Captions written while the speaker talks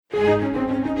The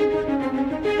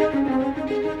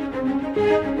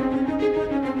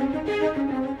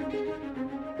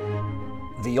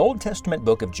Old Testament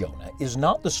book of Jonah is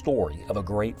not the story of a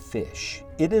great fish.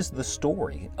 It is the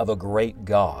story of a great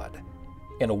God.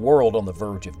 In a world on the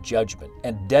verge of judgment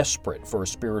and desperate for a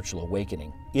spiritual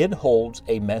awakening, it holds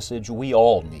a message we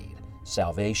all need.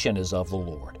 Salvation is of the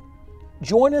Lord.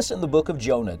 Join us in the book of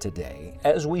Jonah today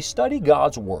as we study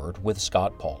God's Word with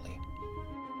Scott Pauley.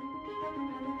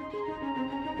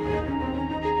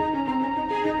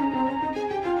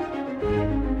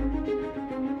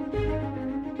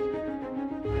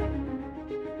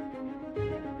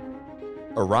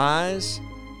 Arise,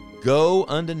 go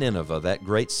unto Nineveh, that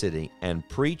great city, and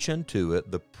preach unto it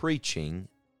the preaching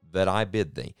that I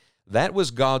bid thee. That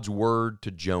was God's word to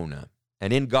Jonah.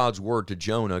 And in God's word to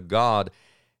Jonah, God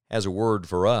has a word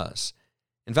for us.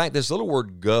 In fact, this little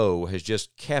word go has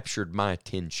just captured my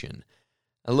attention.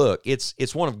 Now look,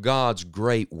 it's one of God's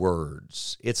great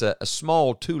words. It's a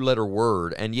small two-letter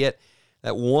word, and yet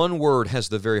that one word has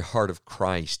the very heart of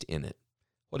Christ in it.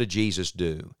 What did Jesus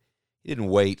do? He didn't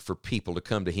wait for people to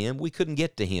come to Him. We couldn't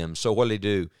get to Him, so what did He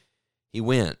do? He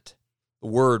went. The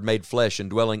Word made flesh and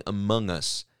dwelling among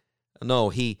us. No,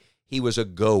 He was a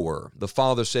goer. The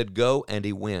Father said, go, and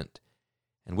He went.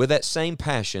 And with that same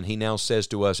passion, He now says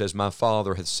to us, as my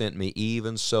Father hath sent me,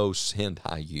 even so send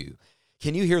I you.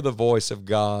 Can you hear the voice of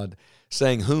God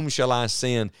saying, whom shall I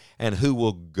send, and who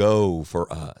will go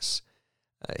for us?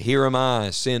 Here am I,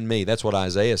 send me. That's what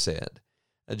Isaiah said.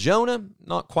 Jonah,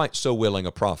 not quite so willing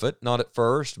a prophet, not at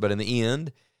first, but in the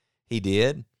end, he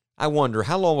did. I wonder,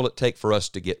 how long will it take for us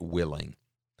to get willing?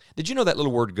 Did you know that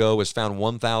little word go is found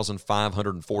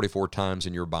 1,544 times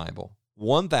in your Bible?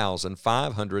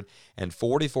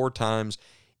 1,544 times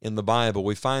in the Bible,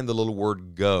 we find the little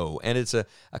word go, and it's a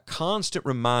constant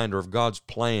reminder of God's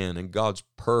plan and God's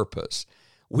purpose.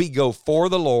 We go for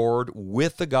the Lord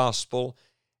with the gospel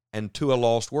and to a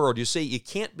lost world. You see, you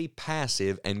can't be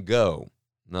passive and go.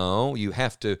 No, you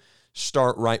have to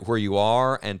start right where you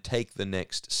are and take the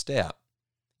next step.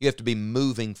 You have to be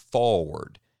moving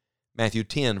forward. Matthew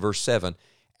 10, verse 7,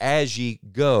 as ye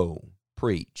go,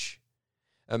 preach.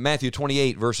 Matthew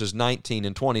 28, verses 19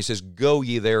 and 20 says, go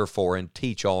ye therefore and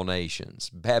teach all nations,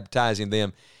 baptizing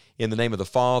them in the name of the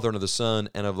Father and of the Son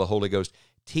and of the Holy Ghost,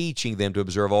 teaching them to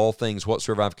observe all things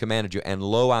whatsoever I've commanded you. And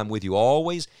lo, I'm with you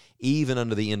always, even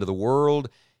unto the end of the world.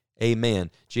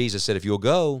 Amen. Jesus said, if you'll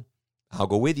go, I'll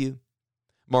go with you.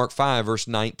 Mark 5, verse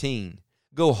 19,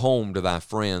 go home to thy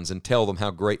friends and tell them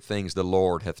how great things the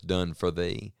Lord hath done for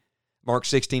thee. Mark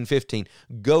 16, 15,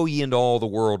 go ye into all the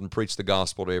world and preach the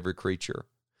gospel to every creature.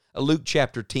 Luke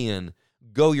chapter 10,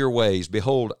 go your ways.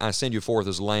 Behold, I send you forth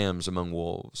as lambs among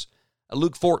wolves.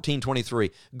 Luke 14,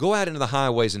 23, go out into the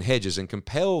highways and hedges and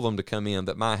compel them to come in,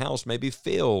 that my house may be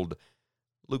filled.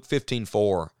 Luke 15,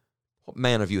 4, what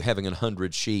man of you having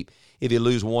 100 sheep, if he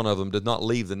lose one of them, does not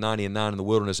leave the 99 in the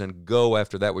wilderness and go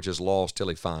after that which is lost till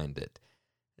he find it?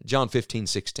 John 15,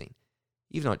 16,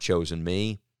 you've not chosen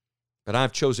me, but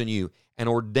I've chosen you and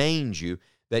ordained you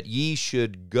that ye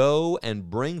should go and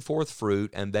bring forth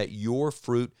fruit, and that your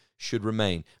fruit should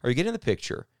remain. Are you getting the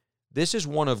picture? This is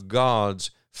one of God's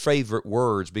favorite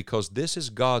words because this is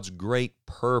God's great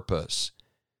purpose.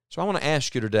 So I want to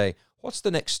ask you today, what's the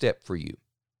next step for you?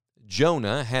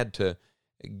 Jonah had to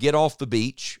get off the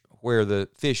beach where the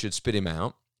fish had spit him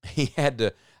out. He had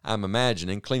to, I'm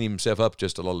imagining, clean himself up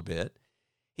just a little bit.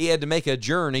 He had to make a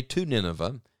journey to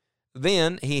Nineveh.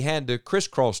 Then he had to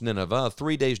crisscross Nineveh, a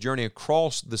 3 days journey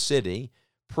across the city,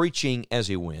 preaching as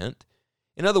he went.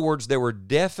 In other words, there were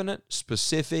definite,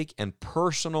 specific, and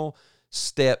personal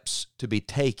steps to be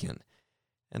taken.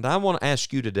 And I want to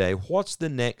ask you today, what's the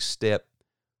next step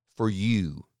for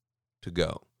you to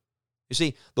go? You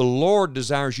see, the Lord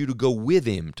desires you to go with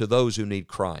Him to those who need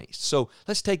Christ. So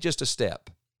let's take just a step.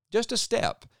 Just a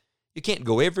step. You can't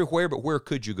go everywhere, but where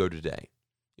could you go today?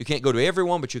 You can't go to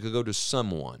everyone, but you could go to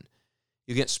someone.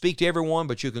 You can't speak to everyone,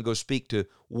 but you can go speak to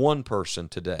one person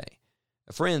today.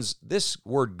 Friends, this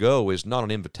word go is not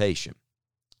an invitation.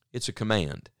 It's a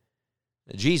command.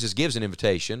 Jesus gives an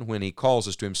invitation when He calls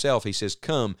us to Himself. He says,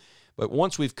 come. But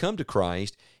once we've come to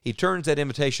Christ, He turns that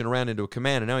invitation around into a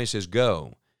command, and now He says,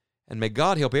 go. And may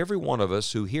God help every one of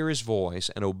us who hear His voice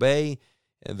and obey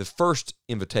the first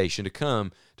invitation to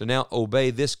come, to now obey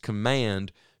this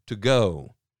command to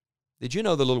go. Did you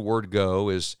know the little word go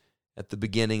is at the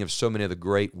beginning of so many of the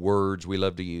great words we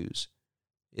love to use?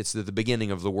 It's at the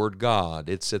beginning of the word God.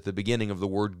 It's at the beginning of the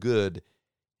word good.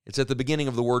 It's at the beginning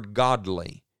of the word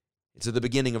godly. It's at the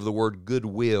beginning of the word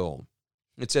goodwill.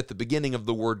 It's at the beginning of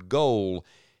the word goal.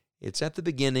 It's at the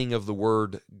beginning of the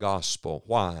word gospel.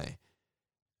 Why?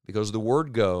 because the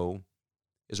word go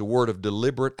is a word of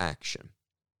deliberate action.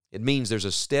 It means there's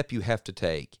a step you have to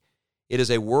take. It is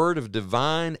a word of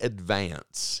divine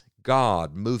advance,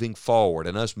 God moving forward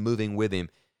and us moving with Him.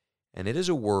 And it is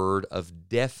a word of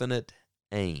definite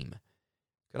aim.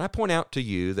 Can I point out to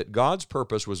you that God's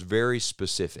purpose was very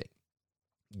specific?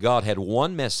 God had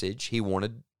one message He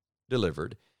wanted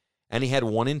delivered, and He had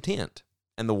one intent.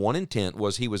 And the one intent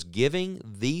was He was giving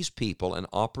these people an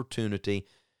opportunity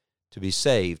to be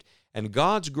saved. And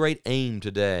God's great aim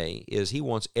today is He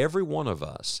wants every one of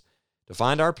us to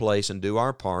find our place and do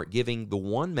our part, giving the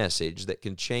one message that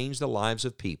can change the lives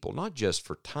of people, not just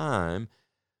for time,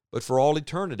 but for all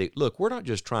eternity. Look, we're not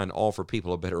just trying to offer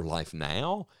people a better life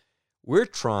now. We're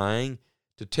trying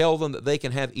to tell them that they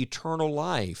can have eternal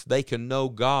life. They can know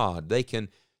God. They can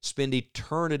spend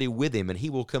eternity with Him, and He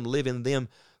will come live in them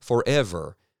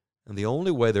forever. And the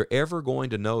only way they're ever going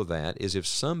to know that is if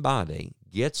somebody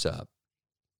gets up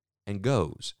and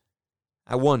goes.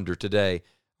 I wonder today,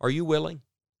 are you willing?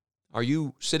 Are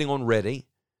you sitting on ready?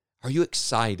 Are you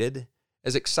excited?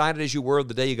 As excited as you were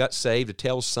the day you got saved to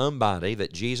tell somebody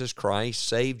that Jesus Christ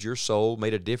saved your soul,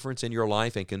 made a difference in your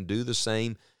life, and can do the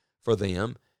same for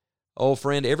them? Oh,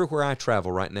 friend, everywhere I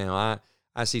travel right now,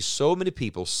 I see so many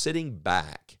people sitting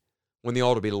back when they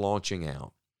ought to be launching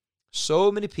out.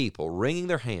 So many people wringing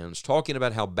their hands, talking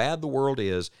about how bad the world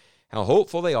is, how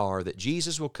hopeful they are that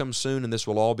Jesus will come soon and this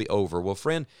will all be over. Well,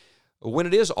 friend, when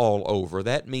it is all over,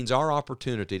 that means our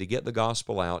opportunity to get the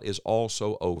gospel out is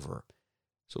also over.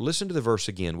 So listen to the verse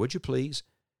again, would you please?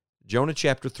 Jonah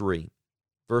chapter 3,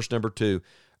 verse number 2.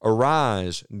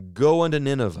 Arise, go unto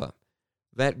Nineveh,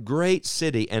 that great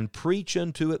city, and preach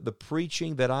unto it the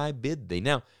preaching that I bid thee.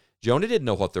 Now, Jonah didn't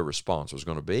know what their response was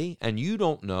going to be, and you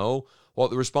don't know what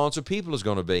the response of people is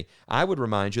going to be. I would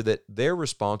remind you that their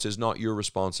response is not your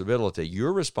responsibility.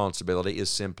 Your responsibility is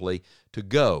simply to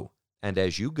go. And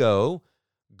as you go,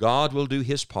 God will do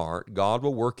His part, God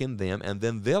will work in them, and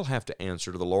then they'll have to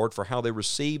answer to the Lord for how they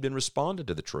received and responded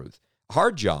to the truth.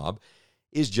 Our job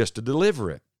is just to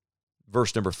deliver it.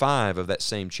 Verse number 5 of that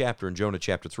same chapter in Jonah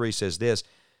chapter 3 says this,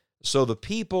 So the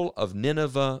people of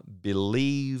Nineveh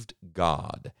believed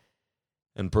God,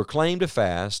 and proclaimed a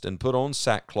fast, and put on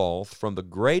sackcloth, from the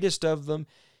greatest of them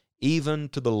even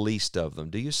to the least of them.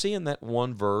 Do you see in that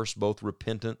one verse both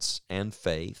repentance and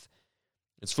faith?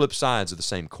 It's flip sides of the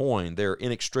same coin. They're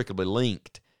inextricably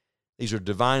linked. These are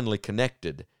divinely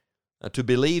connected. To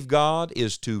believe God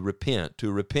is to repent.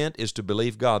 To repent is to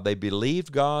believe God. They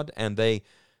believed God, and they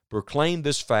proclaimed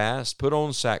this fast, put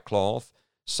on sackcloth,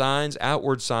 signs,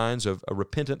 outward signs of a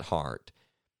repentant heart.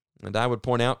 And I would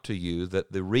point out to you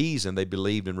that the reason they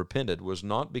believed and repented was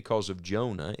not because of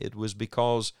Jonah. It was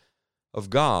because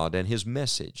of God and His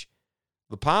message.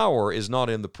 The power is not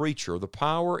in the preacher. The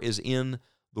power is in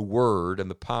the Word,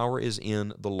 and the power is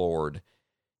in the Lord.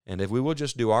 And if we will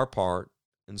just do our part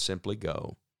and simply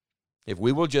go, if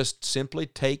we will just simply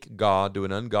take God to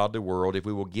an ungodly world, if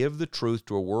we will give the truth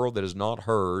to a world that has not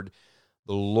heard,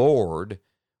 the Lord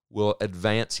will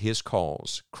advance His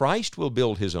cause. Christ will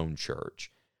build His own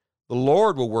church. The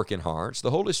Lord will work in hearts.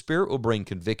 The Holy Spirit will bring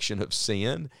conviction of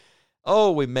sin.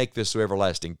 Oh, we make this so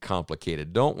everlasting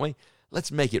complicated, don't we? Let's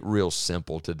make it real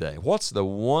simple today. What's the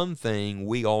one thing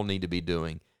we all need to be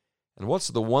doing? And what's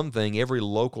the one thing every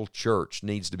local church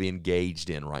needs to be engaged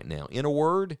in right now? In a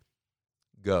word,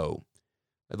 go.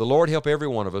 May the Lord help every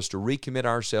one of us to recommit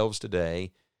ourselves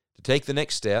today, to take the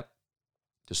next step,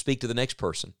 to speak to the next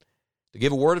person, to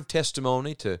give a word of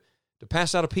testimony, to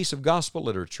pass out a piece of gospel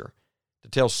literature, to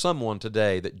tell someone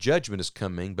today that judgment is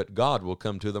coming, but God will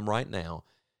come to them right now.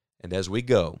 And as we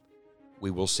go, we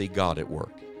will see God at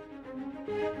work.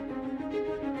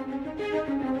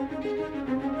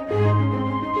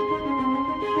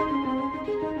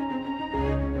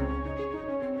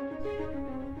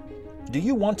 Do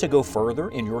you want to go further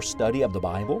in your study of the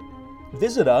Bible?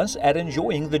 Visit us at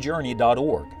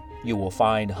enjoyingthejourney.org. You will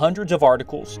find hundreds of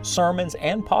articles, sermons,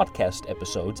 and podcast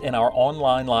episodes in our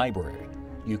online library.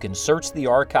 You can search the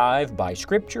archive by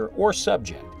scripture or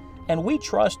subject, and we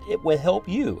trust it will help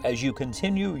you as you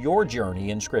continue your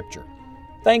journey in Scripture.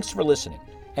 Thanks for listening,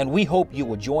 and we hope you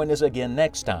will join us again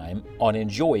next time on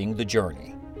Enjoying the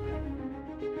Journey.